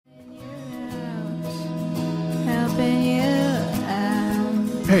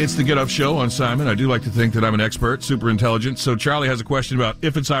Hey, it's the Get Up Show on Simon. I do like to think that I'm an expert, super intelligent. So Charlie has a question about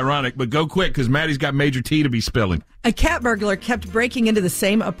if it's ironic, but go quick because Matty's got major tea to be spilling. A cat burglar kept breaking into the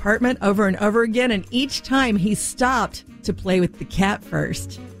same apartment over and over again, and each time he stopped to play with the cat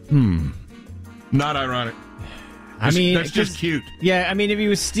first. Not ironic. That's just cute. Yeah, I mean, if he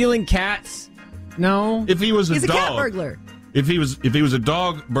was stealing cats, no. If he was He's a dog, cat burglar. If he was a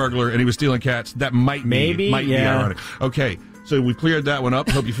dog burglar and he was stealing cats, that might be ironic. Okay. So we cleared that one up.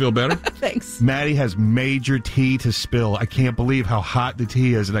 Hope you feel better. Thanks. Matty has major tea to spill. I can't believe how hot the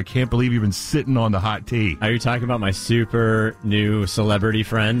tea is, and I can't believe you've been sitting on the hot tea. Are you talking about my super new celebrity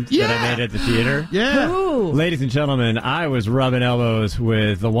friend that I made at the theater? Yeah. Ooh. Ladies and gentlemen, I was rubbing elbows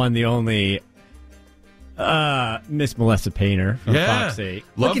with the one, the only Miss Melissa Painter from Fox 8.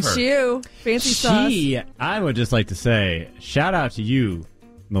 Love Look at her. you. Fancy sauce. I would just like to say, shout out to you,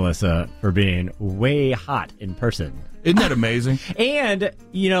 Melissa, for being way hot in person. Isn't that amazing? And,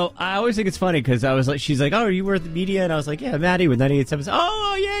 I always think it's funny because I was like, she's like, oh, are you with the media? And I was like, yeah, Matty with 98.7.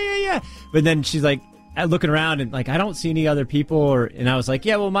 Oh, yeah. But then she's like, looking around and like, I don't see any other people. And I was like,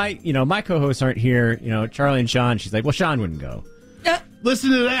 yeah, well, my co-hosts aren't here, Charlie and Sean. She's like, well, Sean wouldn't go.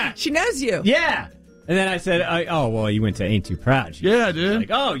 Listen to that. She knows you. Yeah. And then I said, oh, well, you went to Ain't Too Proud. Yeah, dude. Like,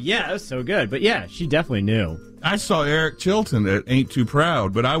 oh, yeah, that was so good. But yeah, she definitely knew. I saw Eric Chilton at Ain't Too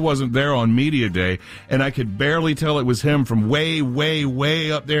Proud, but I wasn't there on media day, and I could barely tell it was him from way, way,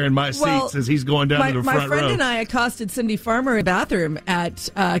 way up there in my seats as he's going down to the front row. My friend and I accosted Cindy Farmer in the bathroom at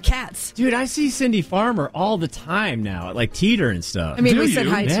Cats. Dude, I see Cindy Farmer all the time now at like Teeter and stuff. I mean, we said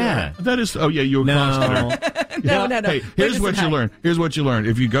hi to her. That is, you accosted her. No. Hey, here's what you learn. Here's what you learn.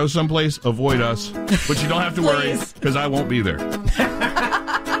 If you go someplace, avoid us, but you don't have to worry because I won't be there.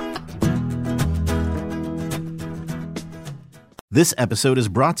 This episode is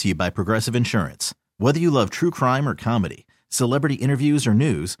brought to you by Progressive Insurance. Whether you love true crime or comedy, celebrity interviews or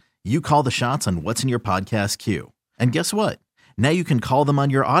news, you call the shots on what's in your podcast queue. And guess what? Now you can call them on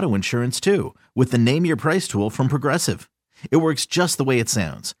your auto insurance too with the Name Your Price tool from Progressive. It works just the way it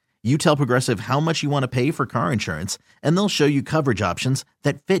sounds. You tell Progressive how much you want to pay for car insurance, and they'll show you coverage options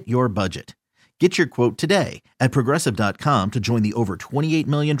that fit your budget. Get your quote today at Progressive.com to join the over 28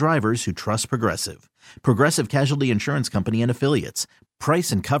 million drivers who trust Progressive. Progressive Casualty Insurance Company and Affiliates.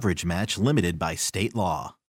 Price and coverage match limited by state law.